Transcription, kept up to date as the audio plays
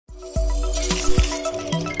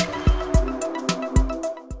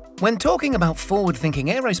When talking about forward-thinking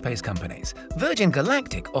aerospace companies, Virgin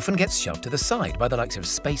Galactic often gets shoved to the side by the likes of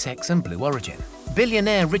SpaceX and Blue Origin.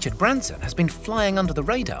 Billionaire Richard Branson has been flying under the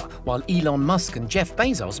radar, while Elon Musk and Jeff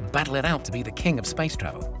Bezos battle it out to be the king of space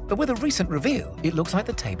travel. But with a recent reveal, it looks like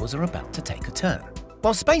the tables are about to take a turn.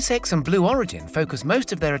 While SpaceX and Blue Origin focus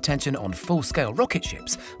most of their attention on full-scale rocket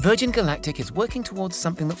ships, Virgin Galactic is working towards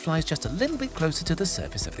something that flies just a little bit closer to the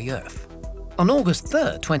surface of the Earth. On August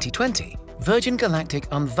 3, 2020, Virgin Galactic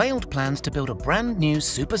unveiled plans to build a brand new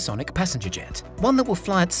supersonic passenger jet, one that will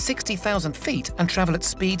fly at 60,000 feet and travel at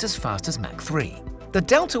speeds as fast as Mach 3. The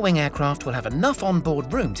Delta Wing aircraft will have enough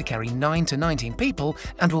onboard room to carry 9 to 19 people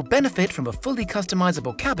and will benefit from a fully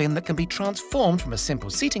customizable cabin that can be transformed from a simple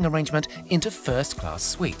seating arrangement into first-class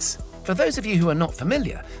suites. For those of you who are not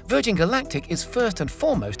familiar, Virgin Galactic is first and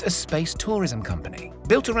foremost a space tourism company,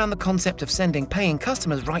 built around the concept of sending paying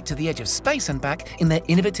customers right to the edge of space and back in their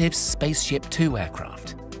innovative Spaceship Two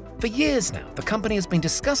aircraft. For years now, the company has been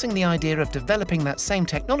discussing the idea of developing that same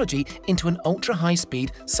technology into an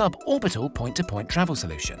ultra-high-speed, suborbital point-to-point travel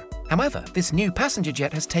solution. However, this new passenger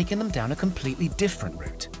jet has taken them down a completely different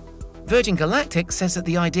route. Virgin Galactic says that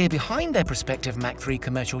the idea behind their prospective Mach 3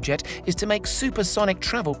 commercial jet is to make supersonic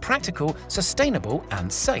travel practical, sustainable,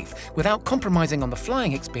 and safe, without compromising on the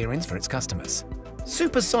flying experience for its customers.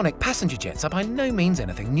 Supersonic passenger jets are by no means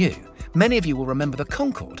anything new. Many of you will remember the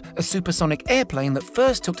Concorde, a supersonic airplane that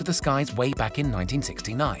first took to the skies way back in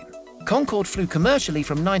 1969. Concorde flew commercially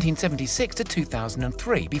from 1976 to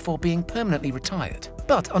 2003 before being permanently retired.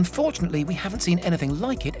 But unfortunately, we haven't seen anything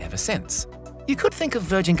like it ever since. You could think of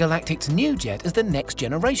Virgin Galactic's new jet as the next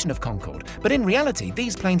generation of Concorde, but in reality,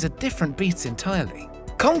 these planes are different beasts entirely.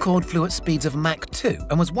 Concorde flew at speeds of Mach 2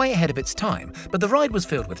 and was way ahead of its time, but the ride was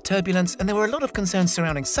filled with turbulence and there were a lot of concerns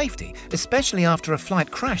surrounding safety, especially after a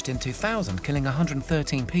flight crashed in 2000, killing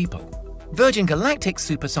 113 people. Virgin Galactic's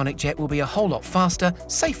supersonic jet will be a whole lot faster,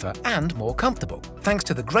 safer, and more comfortable, thanks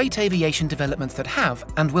to the great aviation developments that have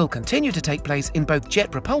and will continue to take place in both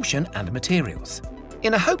jet propulsion and materials.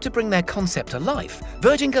 In a hope to bring their concept to life,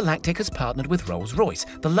 Virgin Galactic has partnered with Rolls-Royce,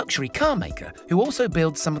 the luxury car maker, who also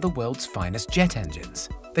builds some of the world's finest jet engines.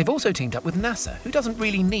 They've also teamed up with NASA, who doesn't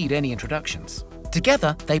really need any introductions.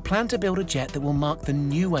 Together, they plan to build a jet that will mark the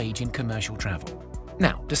new age in commercial travel.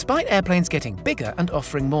 Now, despite airplanes getting bigger and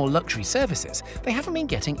offering more luxury services, they haven't been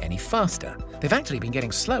getting any faster. They've actually been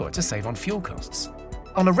getting slower to save on fuel costs.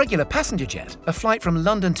 On a regular passenger jet, a flight from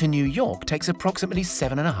London to New York takes approximately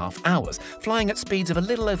 7.5 hours, flying at speeds of a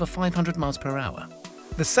little over 500 miles per hour.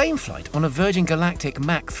 The same flight on a Virgin Galactic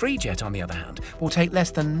Mach 3 jet, on the other hand, will take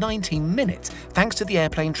less than 90 minutes thanks to the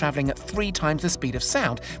airplane traveling at 3 times the speed of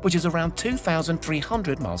sound, which is around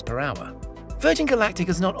 2,300 miles per hour. Virgin Galactic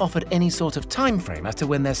has not offered any sort of time frame as to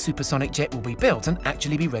when their supersonic jet will be built and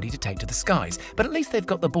actually be ready to take to the skies, but at least they've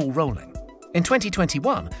got the ball rolling. In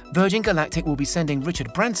 2021, Virgin Galactic will be sending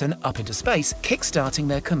Richard Branson up into space, kickstarting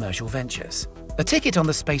their commercial ventures. A ticket on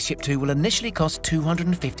the Spaceship Two will initially cost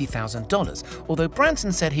 $250,000, although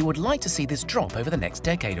Branson said he would like to see this drop over the next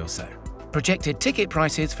decade or so. Projected ticket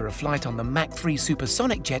prices for a flight on the Mach 3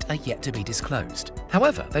 supersonic jet are yet to be disclosed.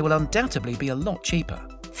 However, they will undoubtedly be a lot cheaper.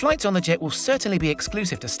 Flights on the jet will certainly be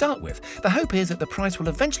exclusive to start with. The hope is that the price will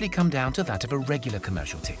eventually come down to that of a regular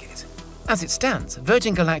commercial ticket. As it stands,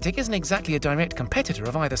 Virgin Galactic isn't exactly a direct competitor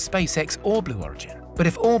of either SpaceX or Blue Origin. But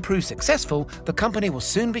if all prove successful, the company will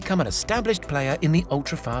soon become an established player in the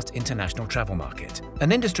ultra-fast international travel market,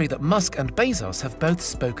 an industry that Musk and Bezos have both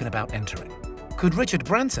spoken about entering. Could Richard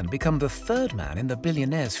Branson become the third man in the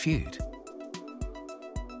billionaire's feud?